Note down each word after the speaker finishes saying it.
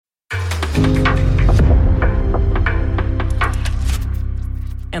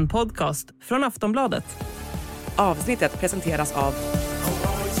En podcast från Aftonbladet. Avsnittet presenteras av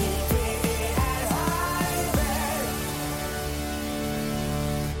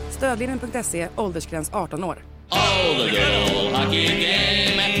stödlinjen.se, åldersgräns 18 år. Oh, the good old hockey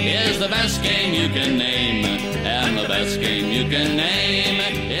game is the best game you can name. And the best game you can name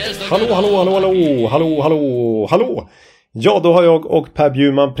is the... Hallå. Ja, då har jag och Per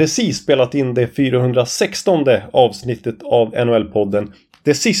Bjurman precis spelat in det 416:e avsnittet av NHL-podden.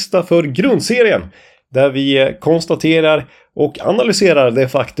 Det sista för grundserien. Där vi konstaterar och analyserar det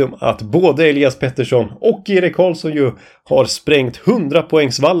faktum att både Elias Pettersson och Erik Karlsson ju har sprängt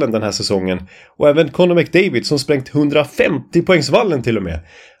 100-poängsvallen den här säsongen. Och även Connor McDavid som sprängt 150-poängsvallen till och med.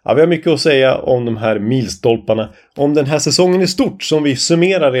 Ja, vi har mycket att säga om de här milstolparna. Om den här säsongen i stort som vi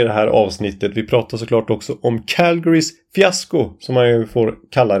summerar i det här avsnittet. Vi pratar såklart också om Calgarys fiasko som man ju får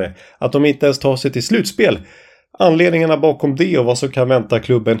kalla det. Att de inte ens tar sig till slutspel. Anledningarna bakom det och vad som kan vänta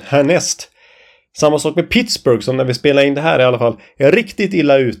klubben härnäst. Samma sak med Pittsburgh som när vi spelar in det här i alla fall är riktigt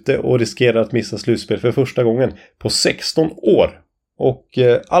illa ute och riskerar att missa slutspel för första gången på 16 år. Och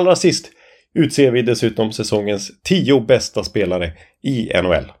allra sist utser vi dessutom säsongens 10 bästa spelare i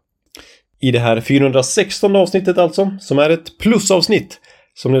NHL. I det här 416 avsnittet alltså, som är ett plusavsnitt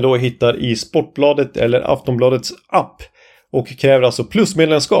som ni då hittar i Sportbladet eller Aftonbladets app och kräver alltså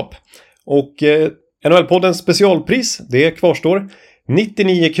plusmedlemskap. Och NHL-poddens specialpris, det kvarstår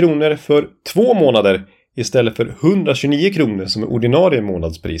 99 kronor för 2 månader istället för 129 kronor som är ordinarie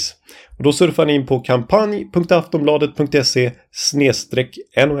månadspris. Och då surfar ni in på kampanj.aftonbladet.se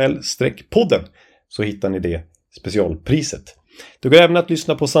 /nhl-podden så hittar ni det specialpriset. Det går även att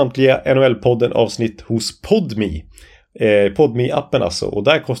lyssna på samtliga NHL-podden avsnitt hos Podme. Podme-appen alltså, och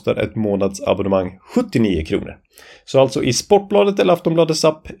där kostar ett månadsabonnemang 79 kronor. Så alltså i Sportbladet eller Aftonbladets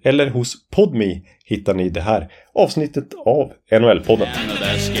app eller hos Podme hittar ni det här avsnittet av NHL-podden. And the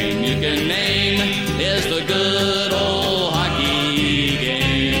best game you can name is the good